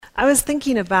I was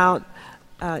thinking about,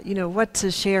 what to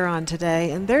share on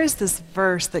today, and there's this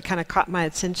verse that kind of caught my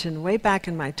attention way back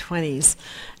in my 20s.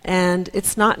 And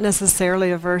it's not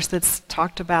necessarily a verse that's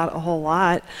talked about a whole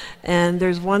lot. And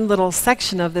there's one little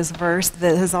section of this verse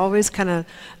that has always kind of,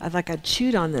 like I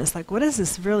chewed on this, like, what does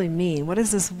this really mean? What is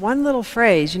this one little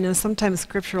phrase? Sometimes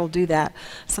Scripture will do that.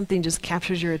 Something just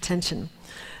captures your attention.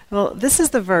 Well, this is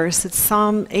the verse. It's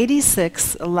Psalm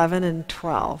 86, 11 and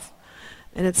 12.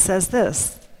 And it says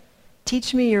this: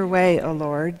 "Teach me your way, O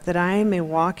Lord, that I may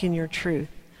walk in your truth.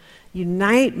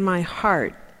 Unite my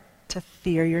heart to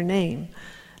fear your name.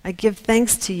 I give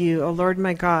thanks to you, O Lord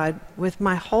my God, with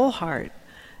my whole heart,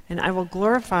 and I will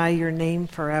glorify your name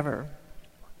forever."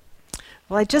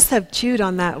 Well, I just have chewed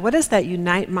on that. What does that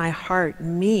unite my heart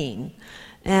mean?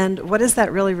 And what is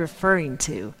that really referring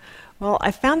to? Well,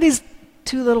 I found these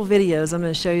two little videos I'm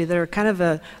going to show you that are kind of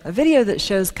a video that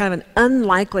shows kind of an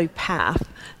unlikely path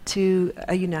to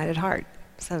a united heart.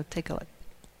 So take a look.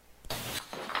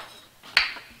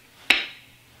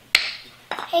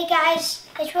 Hey guys,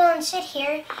 it's Will and Sid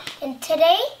here, and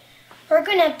today we're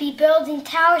going to be building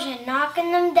towers and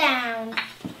knocking them down.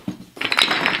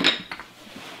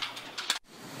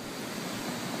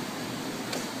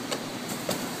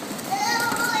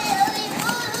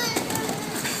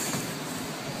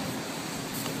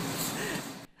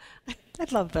 I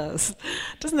love those.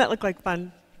 Doesn't that look like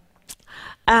fun?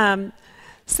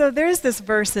 So there's this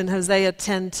verse in Hosea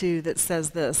 10:2 that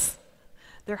says this: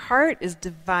 "Their heart is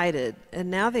divided, and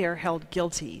now they are held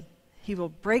guilty. He will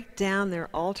break down their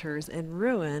altars and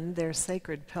ruin their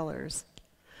sacred pillars."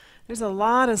 There's a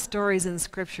lot of stories in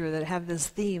Scripture that have this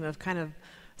theme of kind of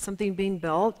something being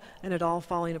built and it all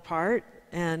falling apart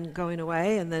and going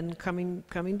away and then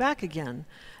coming back again.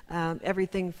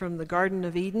 Everything from the Garden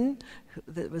of Eden,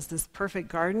 that was this perfect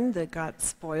garden that got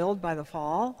spoiled by the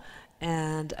fall,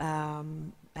 and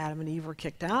Adam and Eve were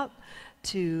kicked out,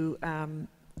 to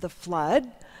the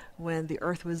flood, when the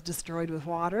earth was destroyed with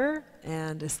water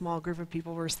and a small group of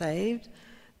people were saved,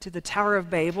 to the Tower of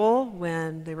Babel,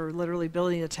 when they were literally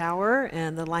building a tower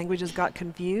and the languages got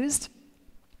confused,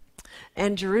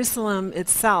 and Jerusalem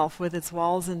itself with its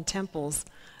walls and temples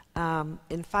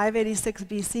in 586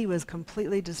 BC was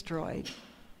completely destroyed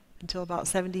until about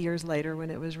 70 years later when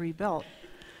it was rebuilt.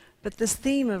 But this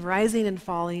theme of rising and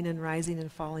falling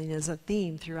is a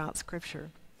theme throughout Scripture.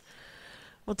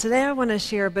 Well, today I want to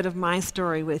share a bit of my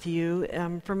story with you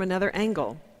from another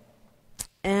angle.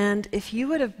 And if you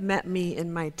would have met me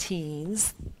in my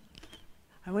teens,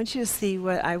 I want you to see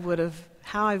how I would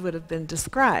have been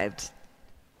described.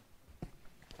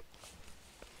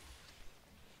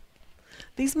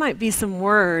 These might be some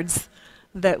words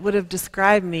that would have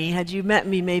described me had you met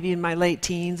me maybe in my late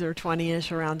teens or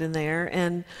 20-ish, around in there.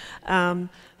 And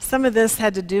some of this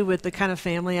had to do with the kind of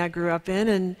family I grew up in.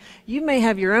 And you may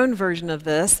have your own version of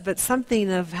this, but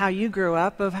something of how you grew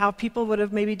up, of how people would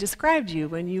have maybe described you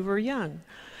when you were young.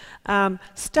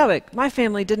 Stoic. My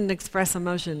family didn't express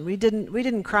emotion. We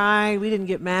didn't cry. We didn't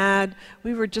get mad.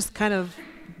 We were just kind of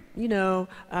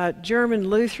German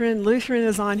Lutheran. Lutheran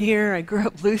is on here. I grew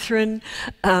up Lutheran.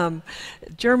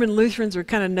 German Lutherans are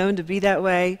kind of known to be that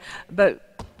way,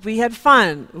 but we had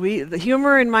fun. The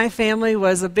humor in my family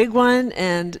was a big one,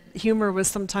 and humor was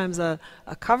sometimes a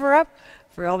cover-up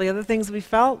for all the other things we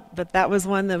felt, but that was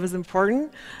one that was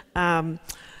important.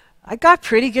 I got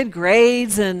pretty good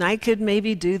grades, and I could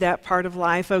maybe do that part of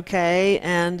life okay,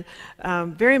 and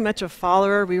very much a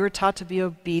follower. We were taught to be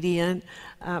obedient.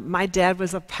 My dad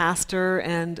was a pastor,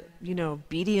 and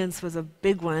obedience was a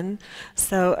big one,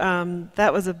 so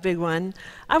that was a big one.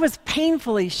 I was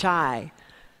painfully shy.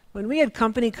 When we had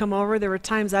company come over, there were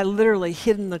times I literally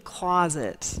hid in the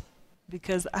closet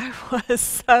because I was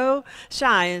so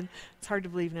shy, and it's hard to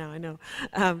believe now, I know,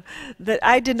 that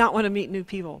I did not want to meet new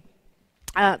people.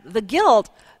 The guilt,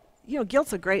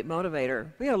 guilt's a great motivator.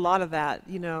 We had a lot of that,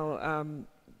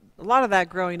 a lot of that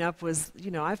growing up was,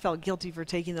 I felt guilty for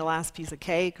taking the last piece of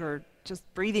cake or just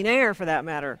breathing air for that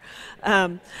matter.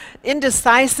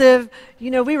 Indecisive,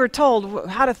 we were told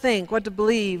how to think, what to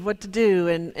believe, what to do,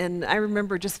 and I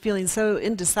remember just feeling so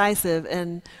indecisive.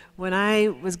 And when I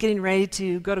was getting ready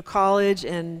to go to college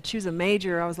and choose a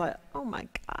major, I was like, oh my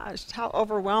gosh, how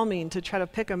overwhelming to try to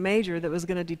pick a major that was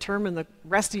going to determine the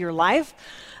rest of your life.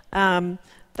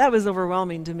 That was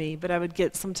overwhelming to me, but I would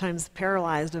get sometimes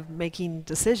paralyzed of making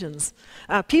decisions.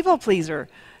 People pleaser.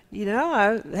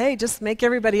 hey, just make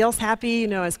everybody else happy.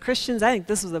 As Christians, I think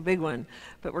this was a big one.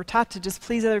 But we're taught to just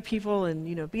please other people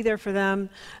and, be there for them.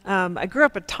 I grew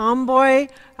up a tomboy.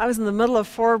 I was in the middle of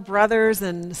 4 brothers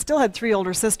and still had 3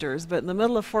 older sisters, but in the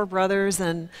middle of 4 brothers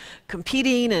and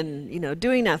competing and,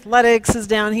 doing athletics is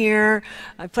down here.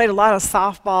 I played a lot of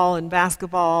softball and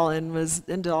basketball and was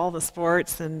into all the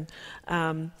sports. And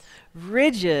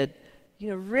rigid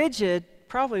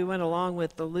probably went along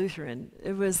with the Lutheran.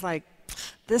 It was like,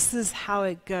 this is how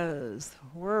it goes.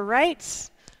 We're right.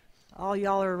 All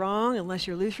y'all are wrong. Unless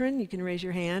you're Lutheran, you can raise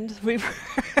your hand.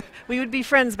 We would be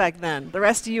friends back then. The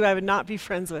rest of you I would not be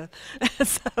friends with.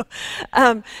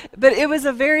 But it was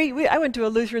I went to a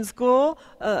Lutheran school.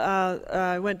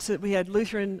 We had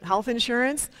Lutheran health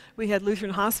insurance. We had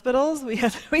Lutheran hospitals. We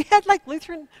had like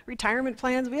Lutheran retirement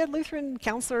plans. We had Lutheran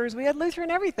counselors. We had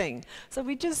Lutheran everything. So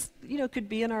we just, could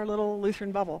be in our little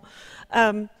Lutheran bubble.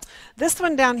 This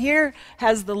one down here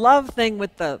has the love thing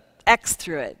with the X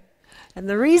through it. And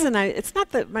the reason it's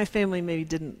not that my family maybe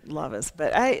didn't love us,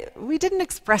 but we didn't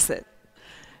express it.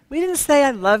 We didn't say,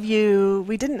 I love you.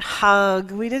 We didn't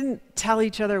hug. We didn't tell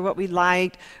each other what we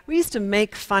liked. We used to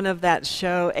make fun of that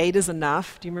show, 8 is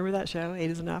Enough. Do you remember that show, 8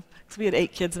 is Enough? Because we had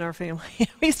 8 kids in our family.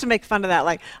 We used to make fun of that,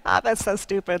 like, that's so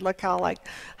stupid. Look how,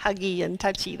 huggy and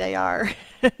touchy they are.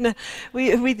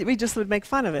 we just would make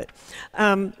fun of it.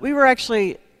 We were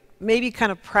actually maybe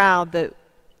kind of proud that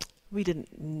we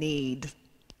didn't need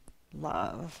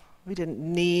love. We didn't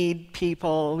need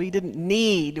people. We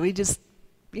just,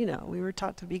 we were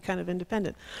taught to be kind of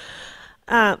independent.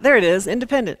 There it is,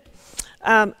 independent.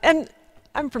 And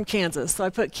I'm from Kansas, so I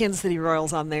put Kansas City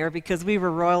Royals on there because we were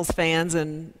Royals fans,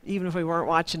 and even if we weren't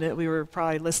watching it, we were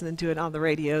probably listening to it on the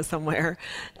radio somewhere.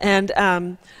 And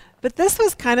but this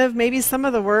was kind of maybe some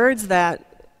of the words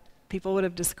that people would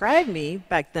have described me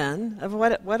back then of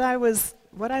what I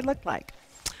looked like.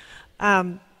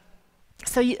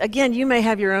 So again, you may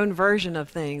have your own version of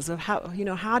things, of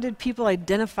how did people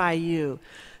identify you?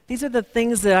 These are the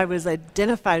things that I was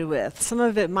identified with. Some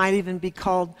of it might even be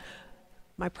called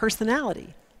my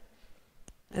personality.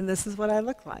 And this is what I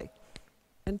look like.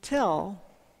 Until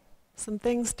some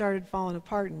things started falling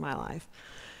apart in my life.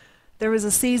 There was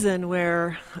a season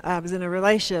where I was in a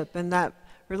relationship, and that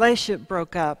relationship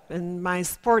broke up, and my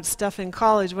sports stuff in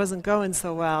college wasn't going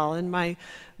so well, and my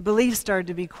beliefs started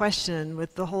to be questioned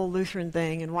with the whole Lutheran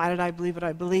thing, and why did I believe what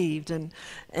I believed, and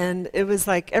it was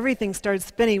like everything started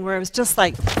spinning where it was just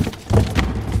like,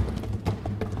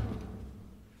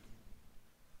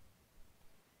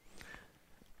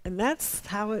 and that's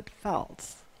how it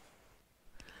felt.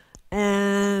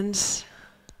 And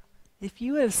if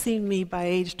you have seen me by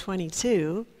age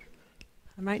 22,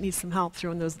 I might need some help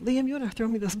throwing those. Liam, you want to throw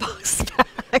me those boxes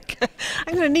back?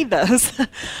 I'm going to need those.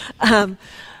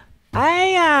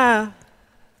 I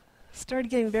started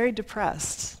getting very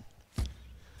depressed,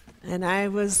 and I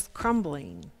was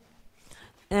crumbling,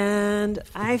 and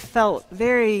I felt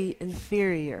very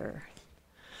inferior,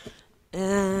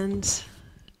 and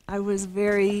I was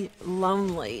very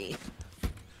lonely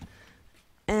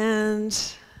and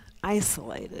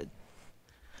isolated,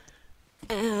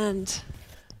 and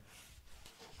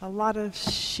a lot of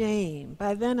shame.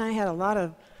 By then I had a lot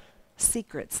of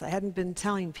secrets I hadn't been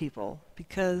telling people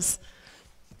because,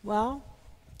 well,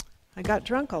 I got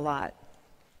drunk a lot.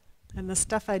 And the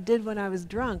stuff I did when I was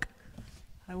drunk,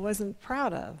 I wasn't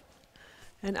proud of.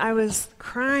 And I was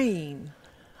crying.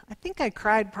 I think I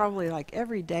cried probably like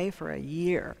every day for a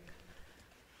year.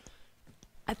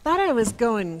 I thought I was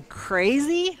going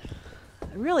crazy.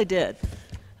 I really did.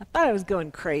 I thought I was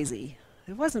going crazy.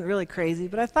 It wasn't really crazy,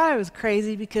 but I thought I was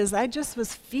crazy because I just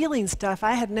was feeling stuff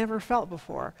I had never felt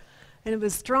before. And it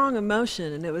was strong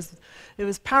emotion, and it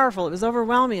was powerful. It was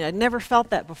overwhelming. I'd never felt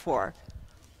that before.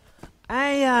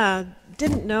 I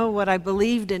didn't know what I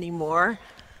believed anymore,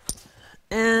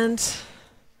 and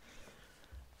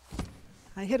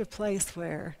I hit a place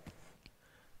where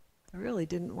I really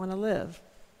didn't want to live.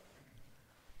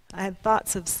 I had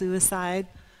thoughts of suicide.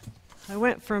 I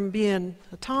went from being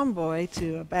a tomboy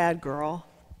to a bad girl.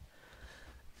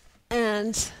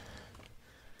 And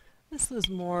this was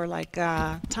more like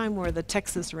a time where the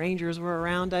Texas Rangers were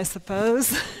around, I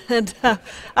suppose. And I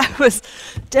was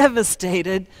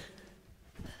devastated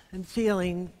and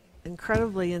feeling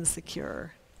incredibly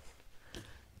insecure.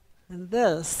 And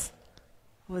this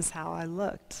was how I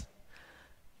looked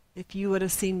if you would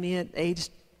have seen me at age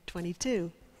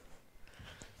 22.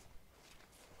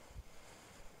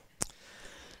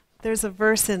 There's a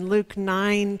verse in Luke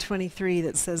 9:23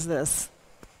 that says this.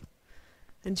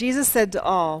 And Jesus said to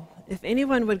all, if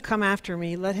anyone would come after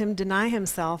me, let him deny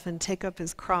himself and take up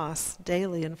his cross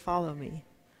daily and follow me.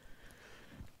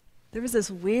 there was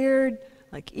this weird,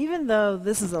 like, even though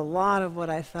this is a lot of what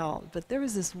I felt, but there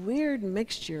was this weird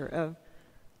mixture of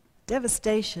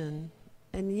devastation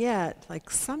and yet, like,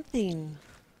 something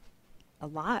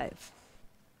alive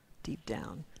deep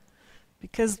down.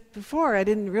 Because before I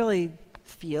didn't really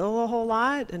feel a whole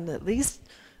lot, and at least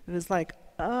it was like,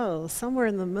 oh, somewhere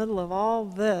in the middle of all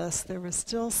this, there was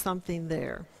still something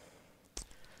there.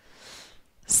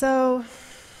 So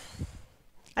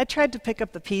I tried to pick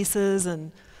up the pieces,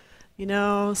 and, you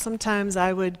know, sometimes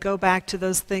I would go back to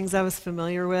those things I was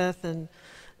familiar with, and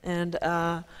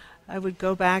I would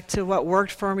go back to what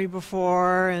worked for me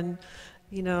before, and,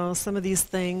 you know, some of these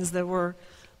things that were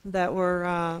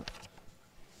those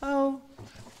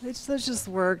just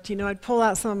worked. You know, I'd pull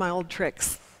out some of my old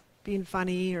tricks, being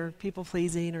funny or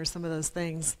people-pleasing or some of those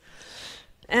things.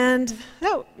 And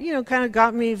that, you know, kind of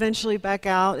got me eventually back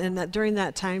out, and that during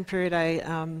that time period I,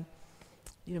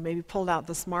 you know, maybe pulled out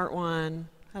the smart one.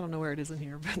 I don't know where it is in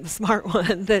here, but the smart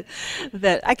one that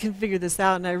I can figure this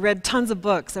out. And I read tons of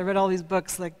books. I read all these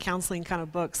books, like counseling kind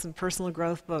of books and personal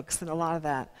growth books and a lot of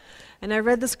that. And I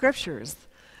read the scriptures.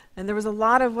 And there was a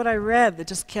lot of what I read that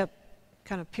just kept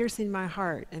kind of piercing my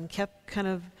heart and kept kind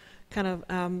of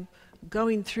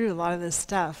going through a lot of this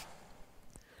stuff.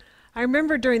 I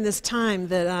remember during this time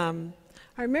that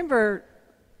I remember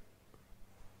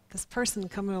this person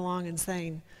coming along and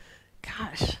saying,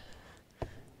 "Gosh,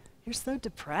 you're so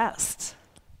depressed.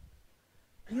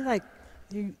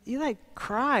 You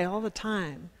cry all the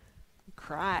time. You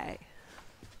cry."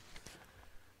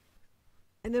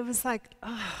 And it was like,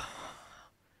 oh,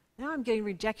 now I'm getting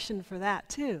rejection for that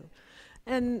too.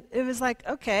 And it was like,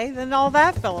 okay, then all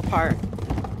that fell apart.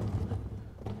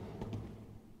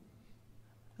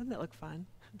 Doesn't that look fun?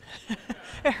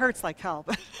 It hurts like hell,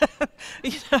 but,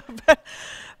 you know,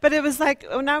 but it was like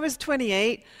when I was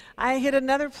 28, I hit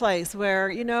another place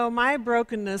where, you know, my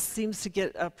brokenness seems to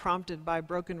get prompted by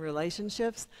broken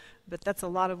relationships, but that's a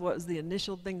lot of what was the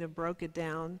initial thing that broke it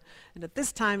down. And at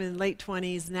this time in late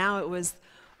 20s, now it was,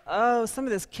 some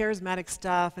of this charismatic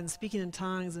stuff and speaking in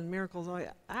tongues and miracles.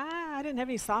 I didn't have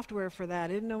any software for that.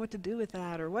 I didn't know what to do with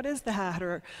that, or what is that,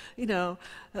 or, I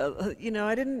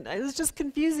didn't. It was just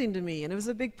confusing to me, and it was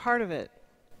a big part of it.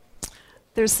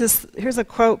 Here's a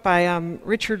quote by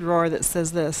Richard Rohr that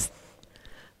says this: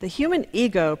 "The human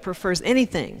ego prefers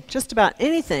anything, just about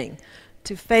anything,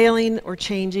 to failing or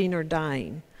changing or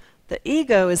dying. The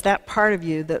ego is that part of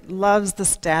you that loves the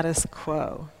status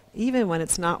quo, even when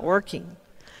it's not working.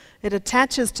 It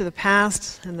attaches to the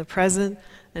past and the present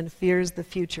and fears the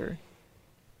future."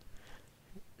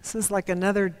 This is like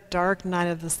another dark night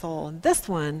of the soul, and this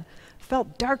one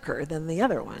felt darker than the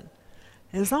other one.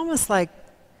 It was almost like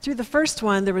through the first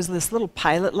one there was this little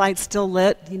pilot light still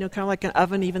lit, you know, kind of like an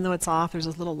oven. Even though it's off, there's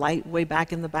this little light way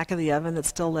back in the back of the oven that's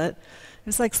still lit. It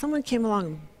was like someone came along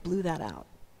and blew that out,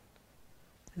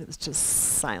 and it was just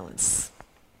silence.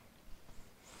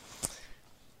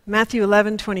 Matthew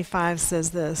 11:25 says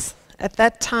this: "At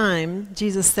that time,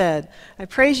 Jesus said, 'I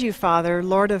praise you, Father,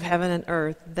 Lord of heaven and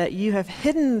earth, that you have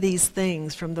hidden these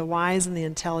things from the wise and the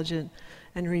intelligent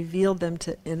and revealed them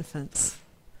to infants.'"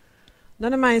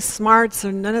 None of my smarts,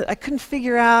 or I couldn't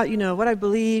figure out, you know, what I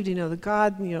believed, you know, the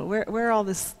God, you know, where all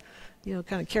this, you know,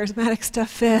 kind of charismatic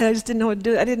stuff fit. I just didn't know what to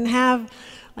do. I didn't have,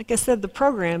 like I said, the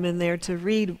program in there to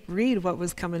read what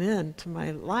was coming in to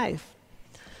my life.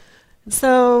 And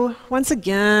so once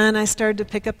again, I started to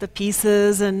pick up the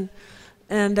pieces, and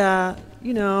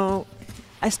you know,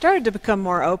 I started to become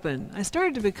more open. I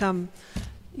started to become,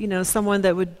 you know, someone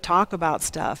that would talk about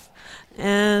stuff.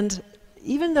 And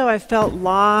even though I felt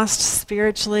lost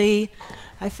spiritually,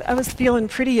 I was feeling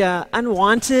pretty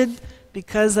unwanted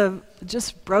because of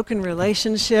just broken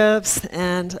relationships.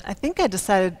 And I think I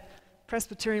decided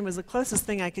Presbyterian was the closest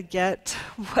thing I could get to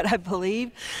what I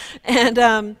believed.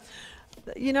 And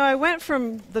you know, I went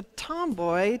from the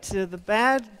tomboy to the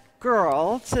bad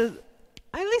girl to,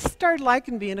 I at least started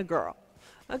liking being a girl.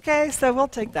 Okay, so we'll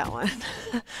take that one.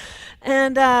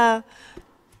 And,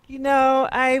 you know,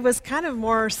 I was kind of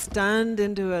more stunned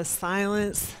into a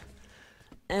silence.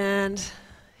 And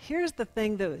here's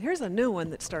a new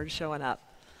one that started showing up.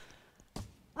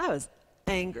 I was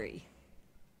angry.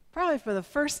 Probably for the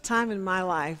first time in my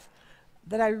life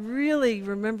that I really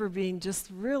remember being just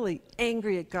really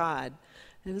angry at God.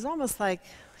 And it was almost like,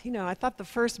 you know, I thought the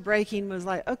first breaking was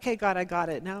like, okay, God, I got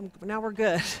it. Now we're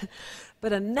good.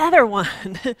 But another one,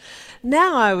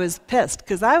 now I was pissed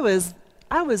because I was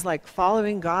like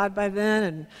following God by then,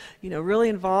 and, you know, really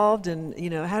involved, and,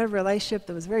 you know, had a relationship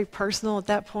that was very personal at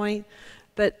that point.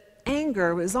 But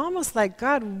anger was almost like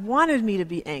God wanted me to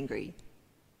be angry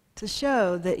to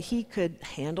show that he could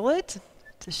handle it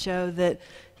to show that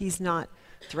he's not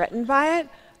threatened by it.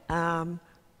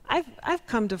 I've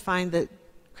come to find that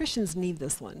Christians need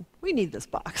this one. We need this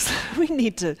box. We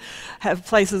need to have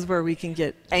places where we can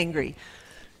get angry.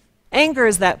 Anger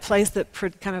is that place that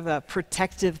kind of a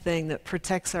protective thing that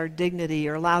protects our dignity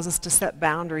or allows us to set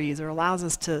boundaries or allows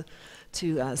us to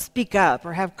speak up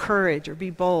or have courage or be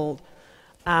bold.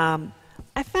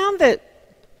 I found that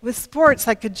with sports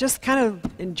I could just kind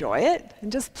of enjoy it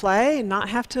and just play and not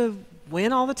have to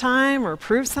win all the time or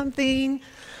prove something.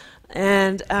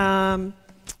 And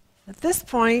at this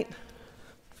point,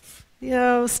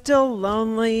 still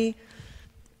lonely.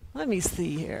 Let me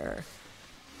see here.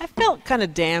 I felt kind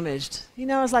of damaged.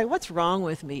 I was like, what's wrong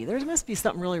with me? There must be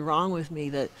something really wrong with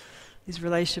me that these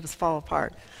relationships fall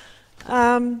apart.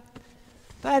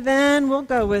 By then, we'll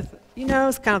go with,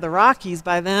 it's kind of the Rockies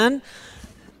by then.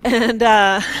 And,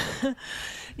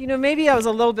 maybe I was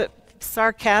a little bit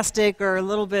sarcastic or a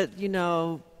little bit,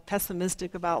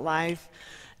 pessimistic about life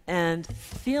and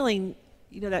feeling,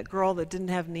 that girl that didn't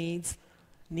have needs,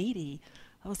 needy.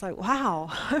 I was like, wow,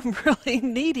 I'm really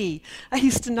needy. I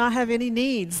used to not have any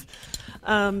needs.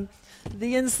 The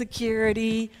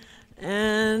insecurity,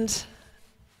 and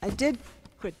I did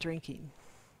quit drinking,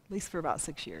 at least for about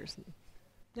 6 years.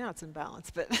 Now it's in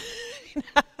balance, but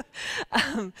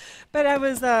but I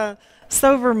was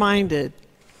sober-minded.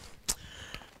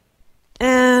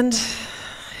 And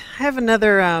I have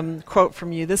another quote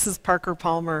from you. This is Parker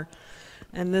Palmer,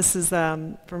 and this is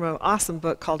from an awesome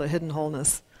book called A Hidden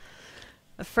Wholeness.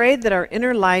 Afraid that our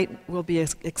inner light will be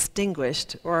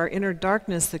extinguished or our inner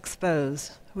darkness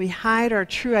exposed, we hide our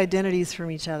true identities from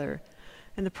each other.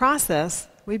 In the process,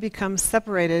 we become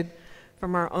separated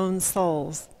from our own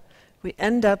souls. We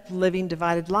end up living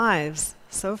divided lives,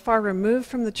 so far removed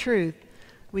from the truth,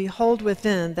 we hold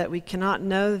within that we cannot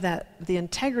know that the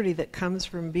integrity that comes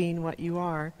from being what you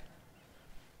are.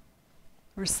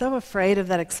 We're so afraid of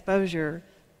that exposure,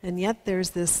 and yet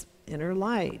there's this inner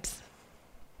light.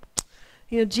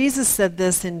 Jesus said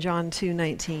this in John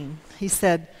 2:19. He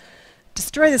said,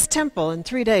 "Destroy this temple, in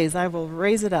 3 days I will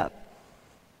raise it up."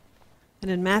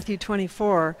 And in Matthew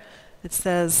 24, it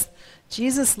says,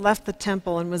 Jesus left the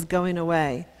temple and was going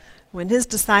away. When his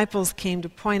disciples came to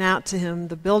point out to him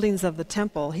the buildings of the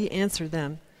temple, he answered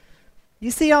them,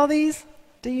 "You see all these,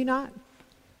 do you not?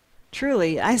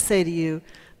 Truly, I say to you,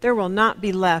 there will not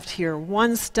be left here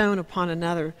one stone upon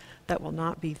another that will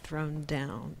not be thrown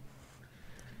down."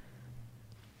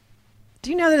 Do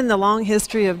you know that in the long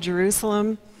history of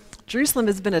Jerusalem, Jerusalem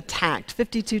has been attacked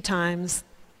 52 times,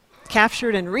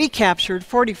 captured and recaptured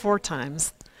 44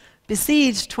 times,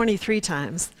 besieged 23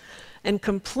 times, and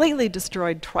completely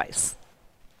destroyed twice?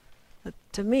 But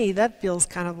to me, that feels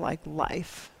kind of like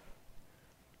life.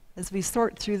 As we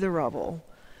sort through the rubble,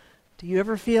 do you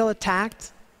ever feel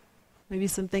attacked? Maybe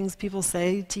some things people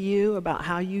say to you about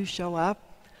how you show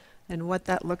up and what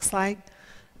that looks like.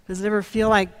 Does it ever feel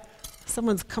like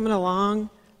someone's coming along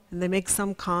and they make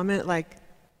some comment like,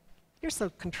 "You're so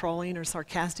controlling or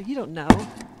sarcastic, you don't know"?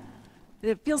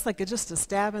 It feels like it's just a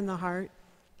stab in the heart.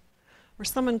 Or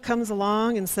someone comes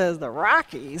along and says, "The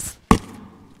Rockies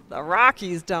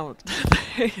don't.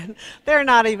 They're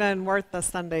not even worth a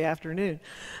Sunday afternoon."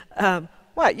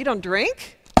 What, you don't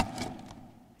drink?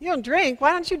 You don't drink?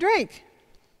 Why don't you drink?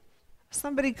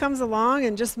 Somebody comes along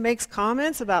and just makes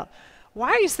comments about, "Why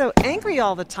are you so angry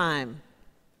all the time?"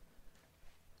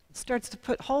 It starts to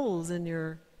put holes in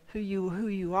your who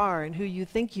you are and who you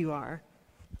think you are.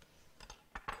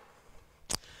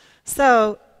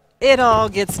 So it all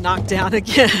gets knocked down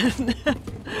again.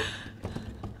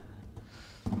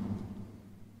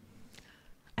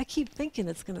 I keep thinking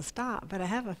it's going to stop, but I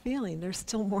have a feeling there's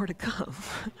still more to come.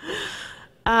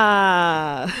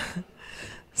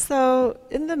 So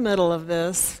in the middle of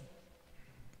this,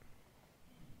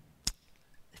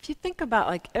 if you think about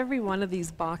like every one of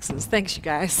these boxes, thanks you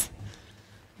guys.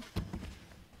 If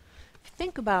you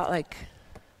think about like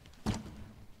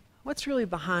what's really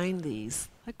behind these,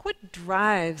 like what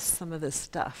drives some of this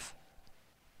stuff?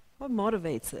 What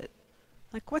motivates it?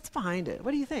 Like what's behind it?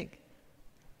 What do you think?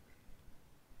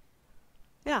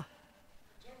 Yeah.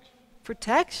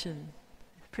 Protection.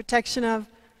 Protection of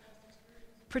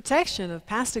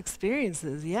past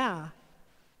experiences, yeah.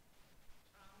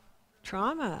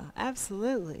 Trauma,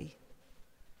 absolutely.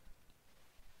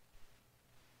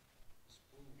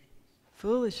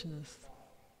 Foolishness.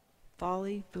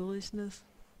 Folly, foolishness.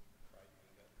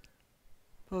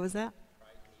 What was that?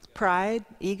 Pride,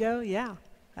 ego, yeah,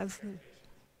 absolutely.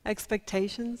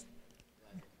 Expectations.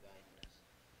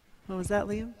 What was that,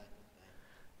 Liam?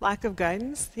 Lack of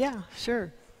guidance? Yeah,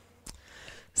 sure.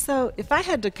 So if I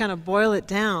had to kind of boil it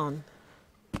down,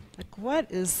 Like,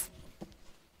 what is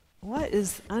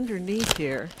underneath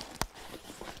here?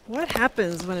 What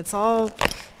happens when it's all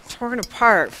torn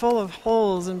apart, full of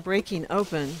holes and breaking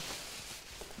open?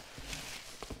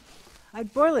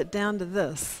 I'd boil it down to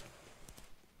this.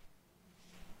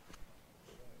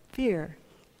 Fear.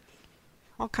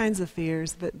 All kinds of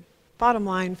fears, but bottom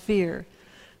line, fear.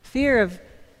 Fear of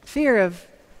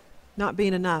not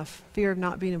being enough, fear of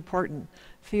not being important,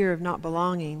 fear of not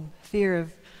belonging, fear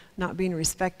of not being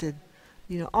respected.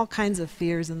 All kinds of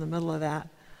fears in the middle of that.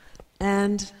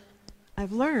 And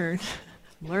I've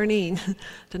learning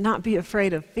to not be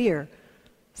afraid of fear.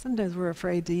 Sometimes we're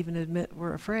afraid to even admit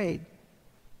we're afraid.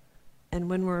 And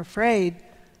when we're afraid,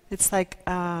 it's like,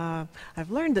 I've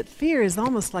learned that fear is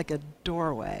almost like a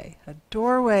doorway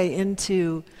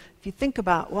into, if you think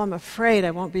about, well, I'm afraid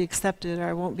I won't be accepted or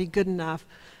I won't be good enough.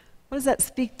 What does that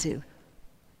speak to?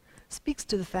 It speaks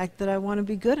to the fact that I want to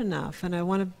be good enough and I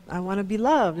want to be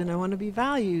loved and I want to be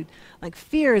valued. Like,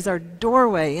 fear is our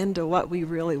doorway into what we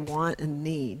really want and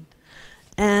need.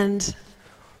 And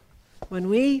when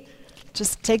we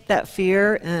just take that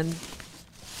fear and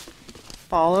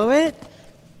follow it,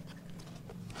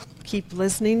 keep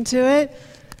listening to it,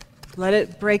 let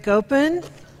it break open,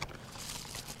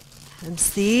 and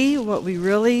see what we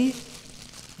really,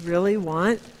 really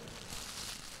want.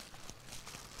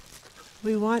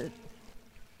 We want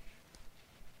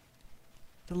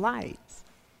the light.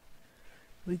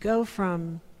 We go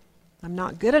from, I'm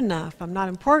not good enough, I'm not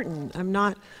important, I'm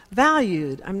not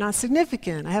valued, I'm not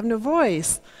significant, I have no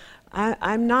voice,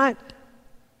 I'm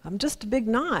just a big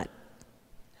knot.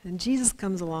 And Jesus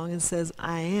comes along and says,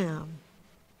 I am.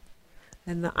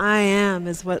 And the I am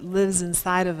is what lives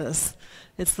inside of us.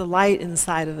 It's the light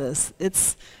inside of us.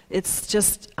 It's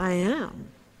just I am.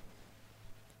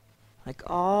 Like,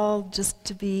 all just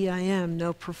to be I am.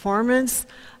 No performance.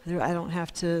 I don't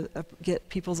have to get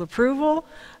people's approval.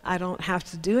 I don't have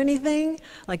to do anything.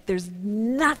 Like, there's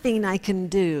nothing I can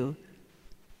do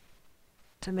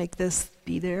to make this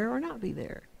be there or not be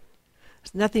there.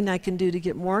 There's nothing I can do to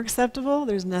get more acceptable.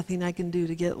 There's nothing I can do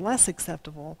to get less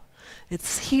acceptable.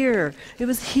 It's here. It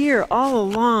was here all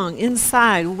along,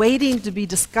 inside, waiting to be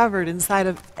discovered inside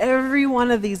of every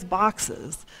one of these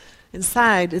boxes.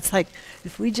 Inside, it's like,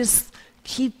 if we just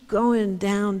keep going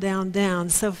down, down, down.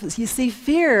 So you see,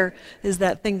 fear is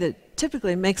that thing that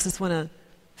typically makes us want to,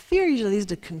 fear usually leads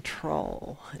to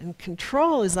control. And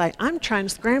control is like, I'm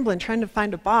scrambling, trying to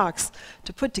find a box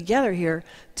to put together here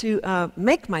to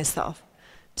make myself,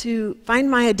 to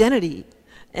find my identity,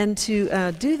 and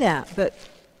to do that. But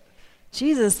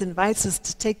Jesus invites us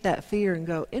to take that fear and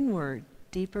go inward,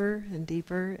 deeper and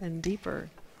deeper and deeper,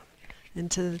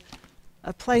 into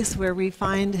a place where we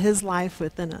find his life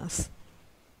within us.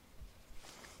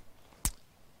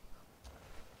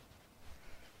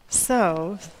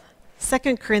 So,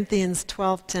 2 Corinthians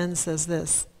 12:10 says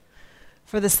this,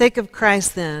 "For the sake of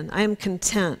Christ, then, I am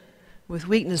content with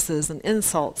weaknesses and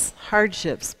insults,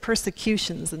 hardships,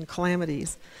 persecutions, and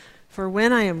calamities. For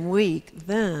when I am weak,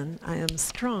 then I am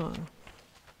strong."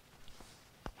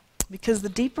 Because the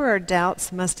deeper our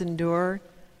doubts must endure,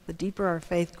 the deeper our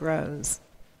faith grows.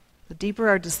 The deeper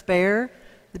our despair,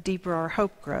 the deeper our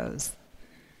hope grows.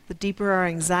 The deeper our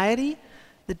anxiety,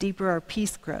 the deeper our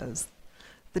peace grows.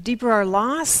 The deeper our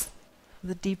loss,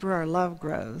 the deeper our love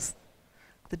grows.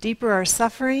 The deeper our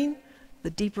suffering, the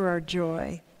deeper our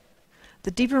joy.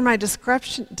 The deeper my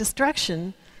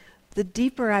destruction, the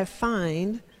deeper I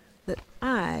find that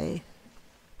I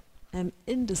am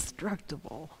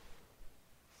indestructible.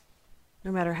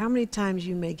 No matter how many times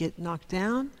you may get knocked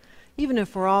down, even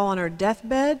if we're all on our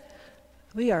deathbed,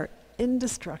 we are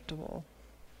indestructible.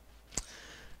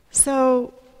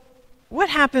 So, what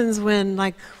happens when,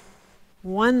 like,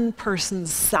 one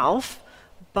person's self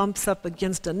bumps up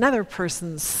against another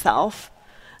person's self?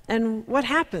 And what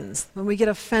happens when we get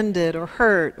offended or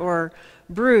hurt or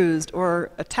bruised or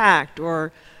attacked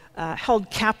or held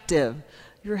captive?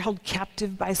 You're held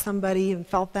captive by somebody and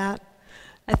felt that?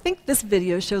 I think this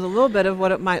video shows a little bit of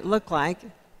what it might look like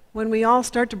when we all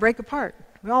start to break apart.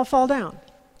 We all fall down.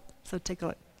 So take a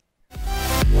look.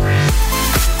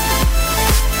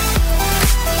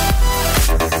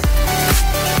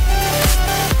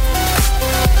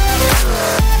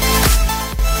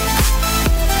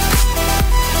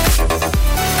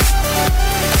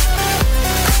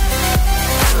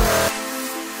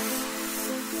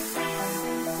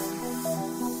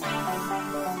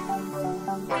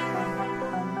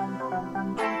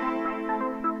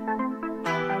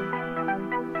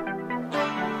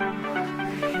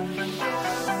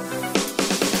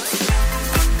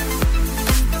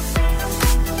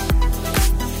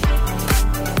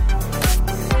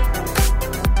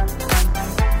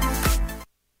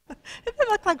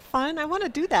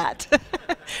 do that.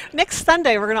 Next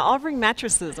Sunday, we're going to all bring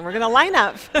mattresses and we're going to line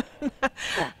up.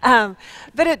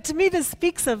 But to me, this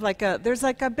speaks of there's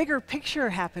like a bigger picture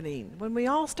happening. When we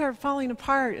all start falling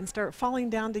apart and start falling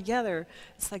down together,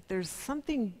 it's like there's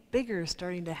something bigger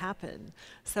starting to happen.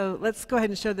 So let's go ahead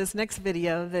and show this next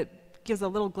video that gives a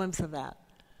little glimpse of that.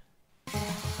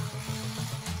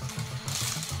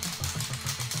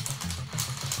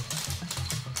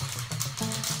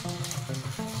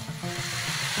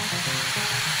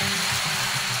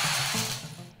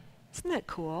 Isn't that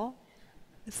cool?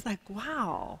 It's like,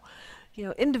 wow.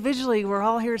 Individually, we're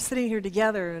all here sitting here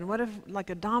together, and what if, like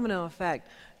a domino effect,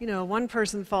 one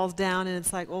person falls down, and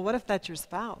it's like, well, what if that's your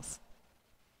spouse?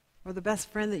 Or the best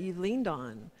friend that you leaned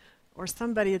on? Or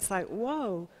somebody, it's like,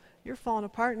 whoa, you're falling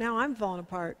apart, now I'm falling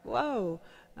apart. Whoa,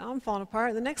 now I'm falling apart,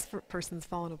 and the next person's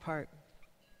falling apart.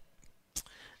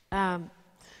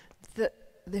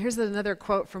 Here's another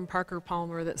quote from Parker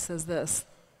Palmer that says this: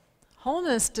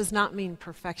 "Wholeness does not mean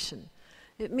perfection.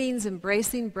 It means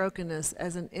embracing brokenness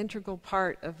as an integral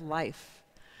part of life.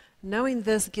 Knowing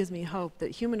this gives me hope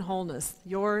that human wholeness,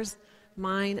 yours,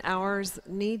 mine, ours,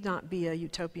 need not be a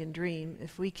utopian dream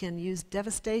if we can use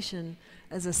devastation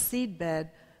as a seedbed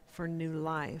for new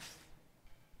life."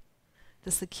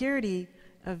 The security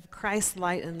of Christ's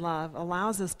light and love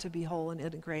allows us to be whole and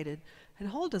integrated. And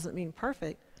whole doesn't mean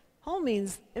perfect. Whole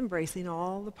means embracing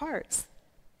all the parts.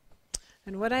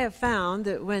 And what I have found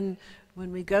that when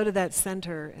we go to that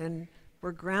center and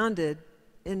we're grounded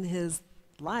in His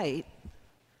light,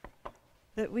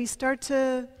 that we start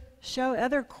to show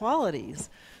other qualities.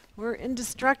 We're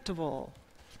indestructible.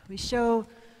 We show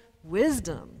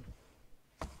wisdom.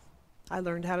 I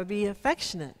learned how to be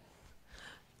affectionate.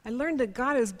 I learned that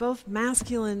God is both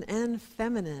masculine and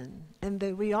feminine, and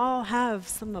that we all have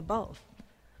some of both.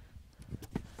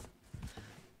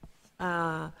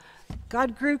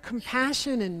 God grew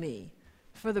compassion in me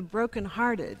for the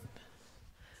brokenhearted.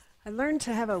 I learned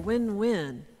to have a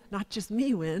win-win, not just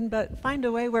me win, but find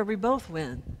a way where we both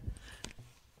win.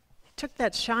 He took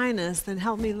that shyness and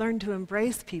helped me learn to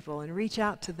embrace people and reach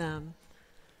out to them.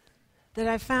 That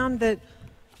I found that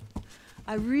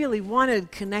I really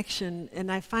wanted connection,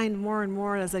 and I find more and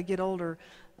more as I get older,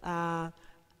 I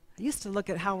used to look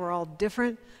at how we're all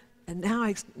different, and now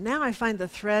I find the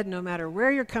thread, no matter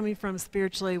where you're coming from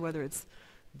spiritually, whether it's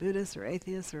Buddhist or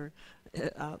atheist or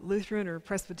Lutheran or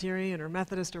Presbyterian or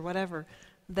Methodist or whatever,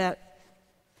 that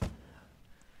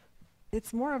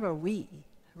it's more of a we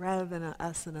rather than a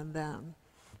us and a them.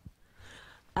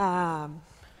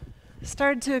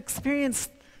 Started to experience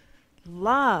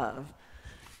love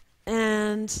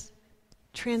and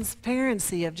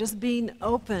transparency of just being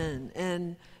open,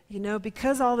 and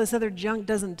because all this other junk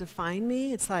doesn't define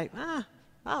me, it's like,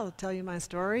 I'll tell you my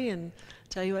story and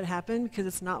tell you what happened, because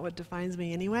it's not what defines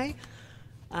me anyway.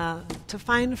 To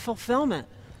find fulfillment.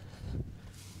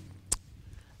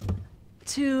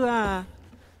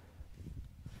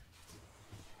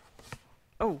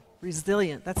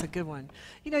 Resilient, that's a good one.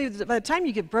 By the time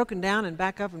you get broken down and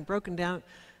back up and broken down,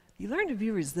 you learn to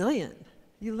be resilient.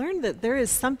 You learn that there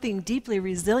is something deeply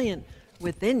resilient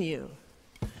within you,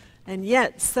 and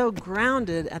yet so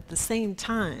grounded at the same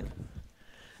time.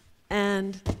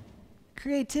 And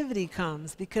creativity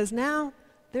comes, because now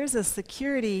there's a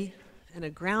security and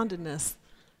a groundedness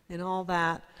in all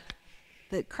that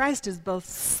Christ is both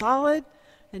solid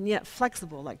and yet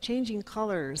flexible, like changing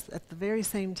colors at the very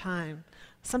same time.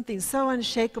 Something so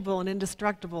unshakable and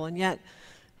indestructible, and yet,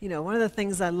 one of the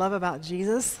things I love about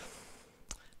Jesus,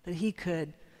 that He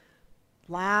could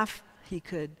laugh, He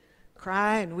could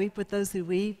cry and weep with those who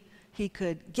weep, He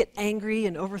could get angry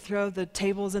and overthrow the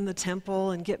tables in the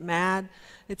temple and get mad.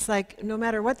 It's like no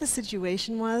matter what the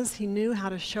situation was, He knew how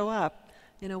to show up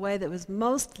in a way that was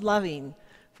most loving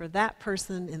for that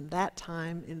person in that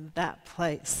time, in that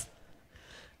place.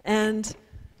 And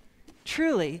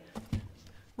truly,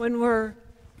 when we're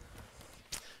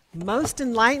most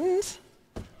enlightened,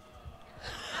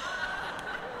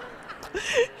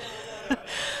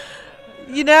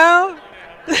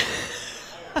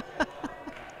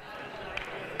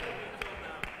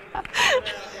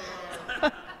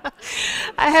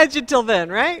 I had you till then,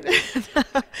 right?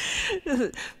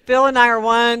 Bill and I are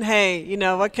one. Hey,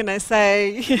 what can I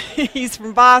say? He's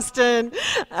from Boston.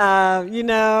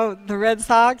 The Red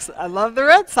Sox. I love the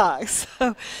Red Sox.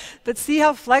 But see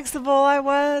how flexible I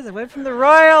was? I went from the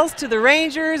Royals to the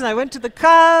Rangers, and I went to the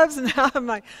Cubs, and now I'm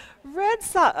like, Red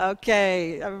Sox.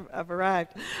 Okay, I've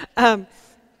arrived. 2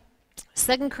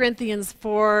 Corinthians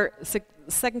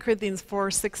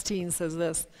 4:16 says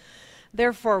this: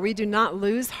 Therefore, we do not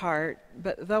lose heart,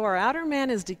 but though our outer man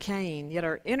is decaying, yet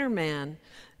our inner man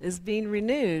is being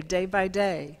renewed day by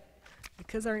day.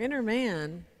 Because our inner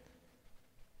man,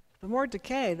 the more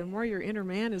decay, the more your inner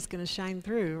man is going to shine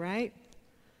through, right?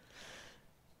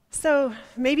 So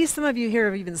maybe some of you here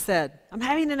have even said, I'm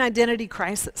having an identity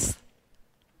crisis.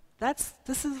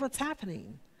 This is what's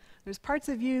happening. There's parts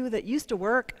of you that used to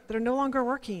work that are no longer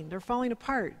working. They're falling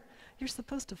apart. You're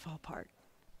supposed to fall apart.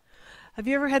 Have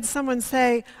you ever had someone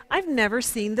say, I've never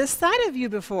seen this side of you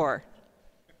before?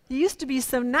 You used to be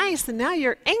so nice and now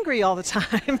you're angry all the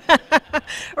time.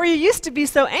 Or you used to be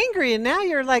so angry and now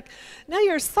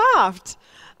you're soft.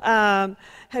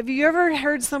 Have you ever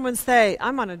heard someone say,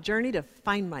 I'm on a journey to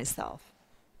find myself?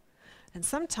 And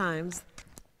sometimes,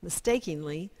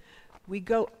 mistakenly, we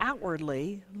go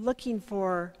outwardly looking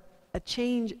for a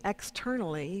change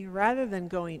externally rather than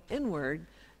going inward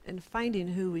and finding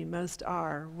who we most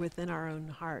are within our own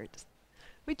heart.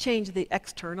 We change the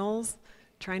externals,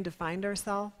 trying to find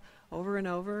ourselves over and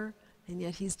over, and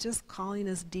yet he's just calling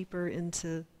us deeper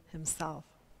into himself.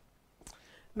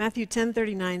 Matthew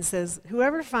 10:39 says,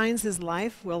 whoever finds his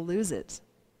life will lose it.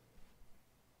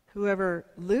 Whoever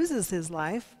loses his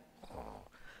life,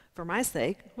 for my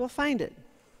sake, will find it.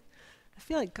 I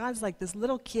feel like God's like this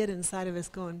little kid inside of us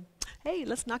going, hey,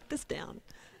 let's knock this down.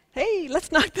 Hey,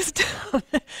 let's knock this down.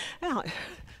 Now,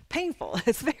 painful.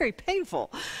 It's very painful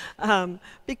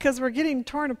because we're getting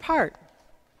torn apart.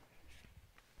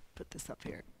 Put this up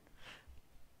here.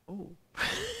 Oh,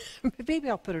 maybe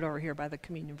I'll put it over here by the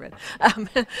communion bread.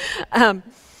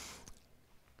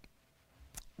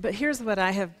 But here's what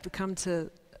I have come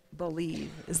to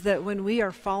believe, is that when we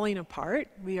are falling apart,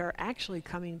 we are actually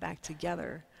coming back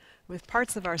together with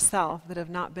parts of ourself that have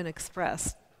not been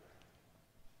expressed.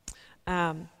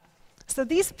 So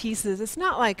these pieces, it's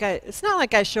not like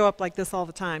I show up like this all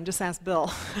the time. Just ask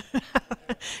Bill.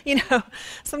 You know,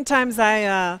 sometimes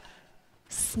I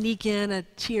sneak in a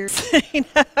cheers. You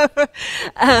know,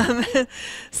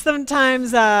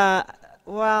 sometimes,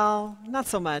 well, not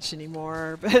so much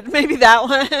anymore, but maybe that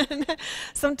one.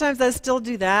 Sometimes I still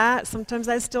do that. Sometimes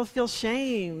I still feel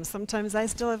shame. Sometimes I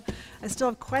still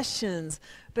have questions.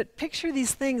 But picture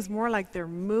these things more like they're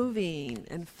moving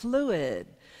and fluid,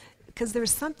 because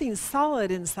there's something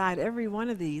solid inside every one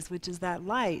of these, which is that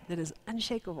light that is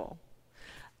unshakable.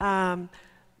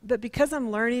 But because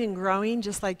I'm learning and growing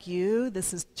just like you,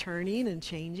 this is turning and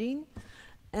changing.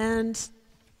 And,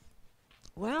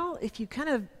 well, if you kind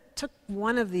of took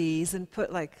one of these and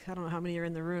put, like, I don't know how many are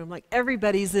in the room, like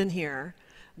everybody's in here,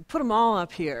 and put them all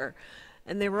up here,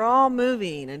 and they were all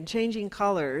moving and changing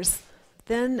colors,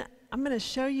 then I'm going to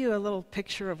show you a little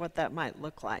picture of what that might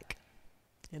look like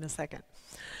in a second.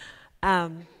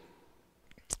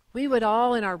 We would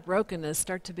all, in our brokenness,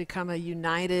 start to become a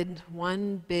united,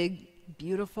 one big,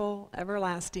 beautiful,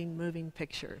 everlasting, moving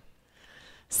picture.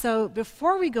 So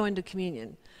before we go into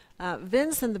communion,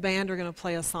 Vince and the band are going to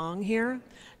play a song here.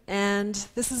 And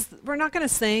we're not going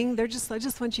to sing. I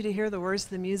just want you to hear the words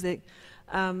of the music.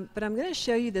 But I'm going to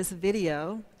show you this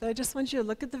video. So I just want you to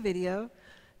look at the video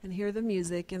and hear the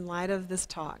music in light of this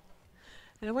talk.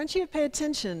 And I want you to pay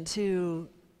attention to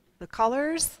the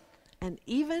colors and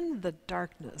even the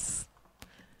darkness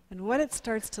and what it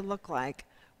starts to look like.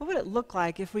 What would it look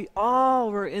like if we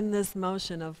all were in this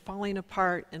motion of falling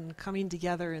apart and coming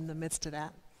together in the midst of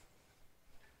that?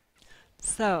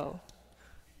 So,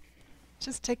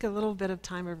 just take a little bit of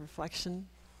time of reflection.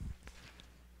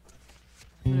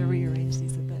 I'm going to rearrange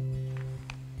these a bit.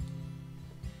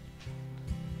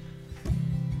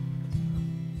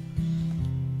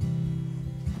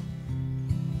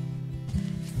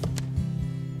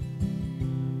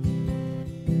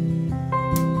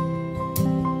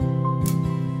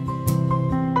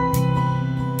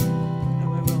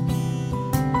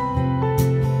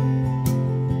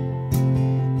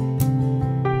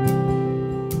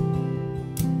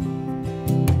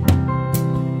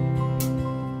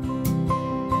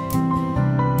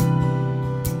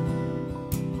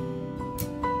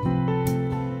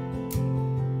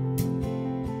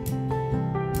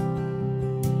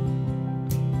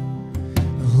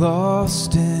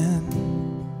 Lost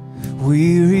and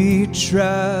weary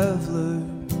traveler,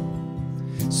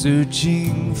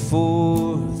 searching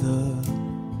for the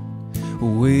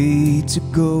way to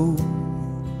go.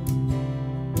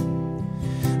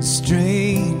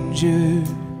 Stranger,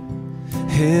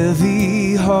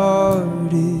 heavy-hearted,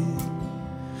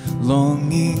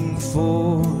 longing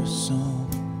for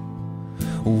someone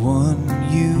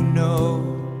you know.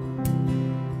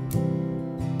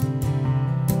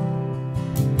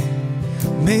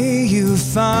 May you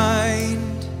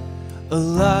find a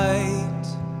light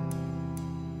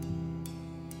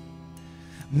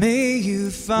May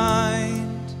you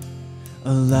find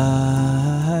a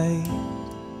light.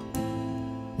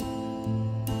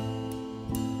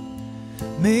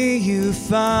 May you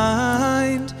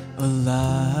find a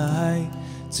light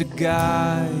to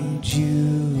guide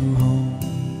you home.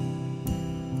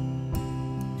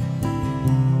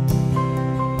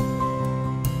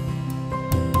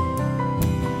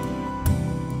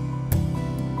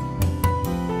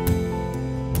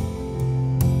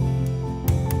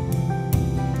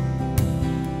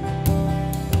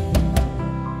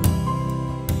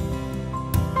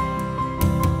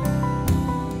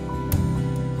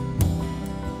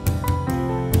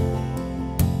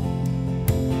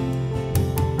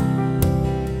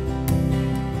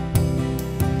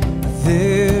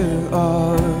 There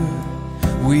are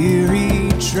weary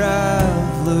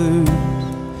travelers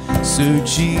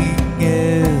searching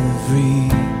everywhere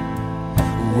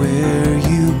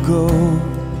you go.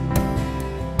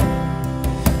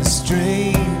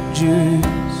 Strangers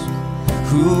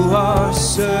who are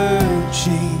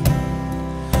searching,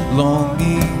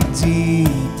 longing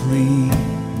deeply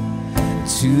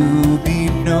to be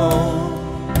known.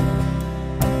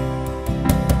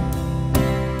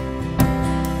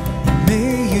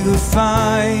 You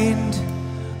find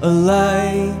a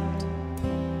light.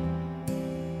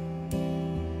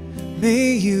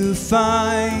 May you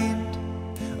find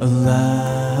a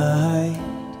light.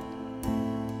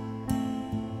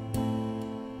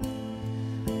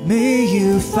 May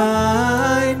you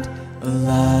find a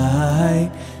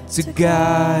light to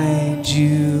guide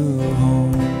you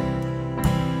home.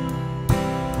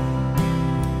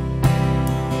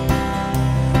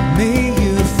 May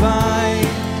you find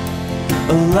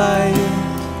a light.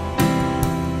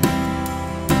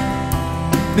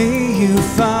 May you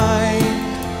find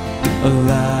a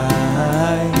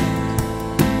light.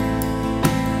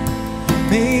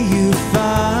 May you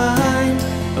find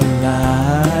a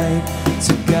light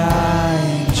to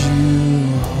guide you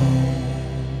home.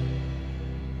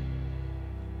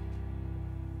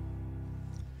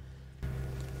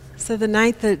 So the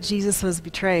night that Jesus was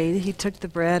betrayed, he took the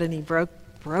bread and he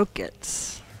broke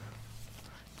it,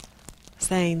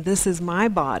 saying, "This is my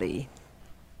body,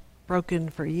 broken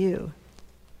for you."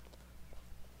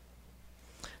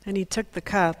 And he took the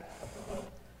cup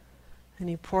and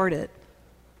he poured it,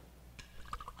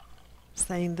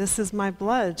 saying, "This is my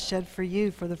blood shed for you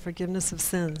for the forgiveness of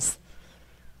sins.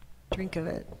 Drink of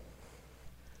it."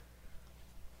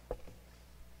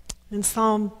 In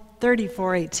Psalm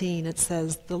 34:18 it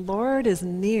says, "The Lord is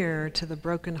near to the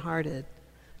brokenhearted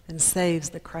and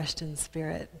saves the crushed in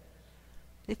spirit."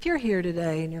 If you're here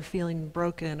today and you're feeling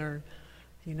broken or,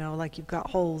 like you've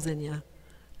got holes in you,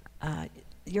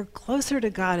 you're closer to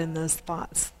God in those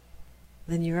spots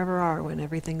than you ever are when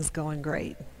everything's going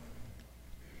great.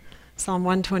 Psalm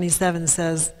 127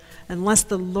 says, "Unless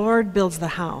the Lord builds the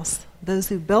house, those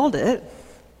who build it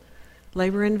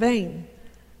labor in vain."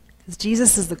 Because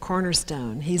Jesus is the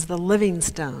cornerstone. He's the living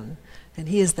stone. And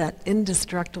he is that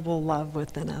indestructible love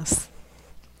within us.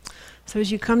 So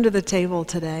as you come to the table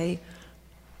today,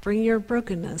 bring your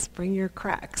brokenness, bring your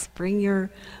cracks, bring the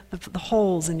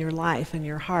holes in your life and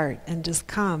your heart, and just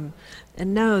come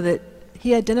and know that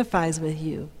he identifies with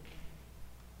you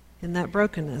in that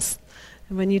brokenness.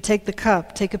 And when you take the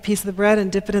cup, take a piece of the bread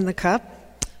and dip it in the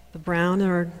cup, the brown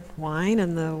or wine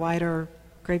and the white or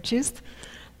grape juice.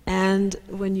 And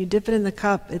when you dip it in the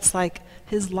cup, it's like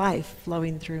his life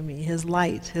flowing through me, his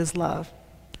light, his love.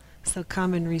 So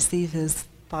come and receive his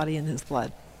body and his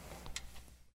blood.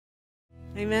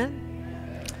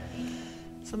 Amen?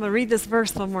 So I'm going to read this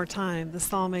verse one more time, the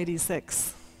Psalm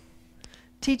 86.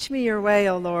 "Teach me your way,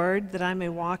 O Lord, that I may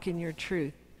walk in your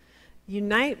truth.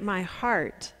 Unite my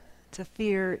heart to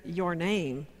fear your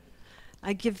name.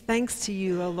 I give thanks to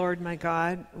you, O Lord my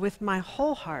God, with my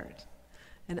whole heart,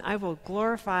 and I will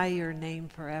glorify your name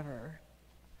forever."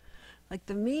 Like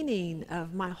the meaning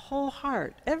of my whole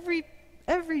heart, every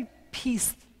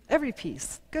piece,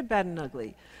 good, bad, and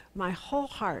ugly, my whole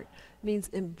heart means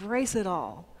embrace it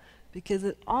all, because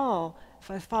it all, if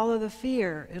I follow the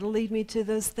fear, it'll lead me to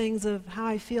those things of how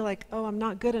I feel like, oh, I'm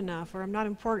not good enough or I'm not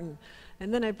important.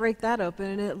 And then I break that open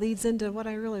and it leads into what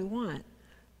I really want,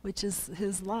 which is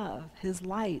his love, his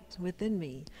light within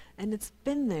me. And it's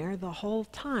been there the whole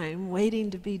time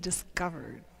waiting to be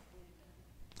discovered.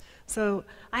 So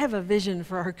I have a vision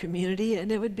for our community,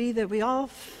 and it would be that we all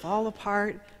fall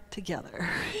apart together.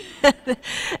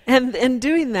 And in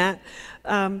doing that,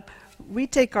 we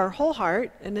take our whole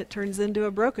heart and it turns into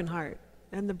a broken heart.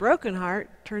 And the broken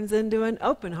heart turns into an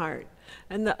open heart.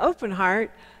 And the open heart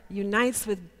unites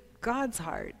with God's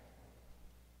heart.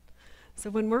 So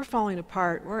when we're falling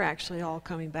apart, we're actually all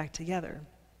coming back together.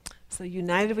 So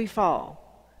united we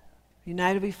fall.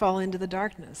 United we fall into the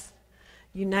darkness.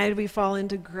 United we fall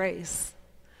into grace.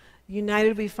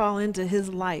 United we fall into his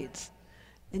light.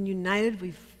 And united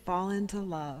we fall into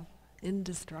love,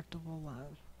 indestructible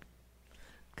love.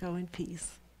 Go in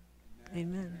peace.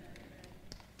 Amen.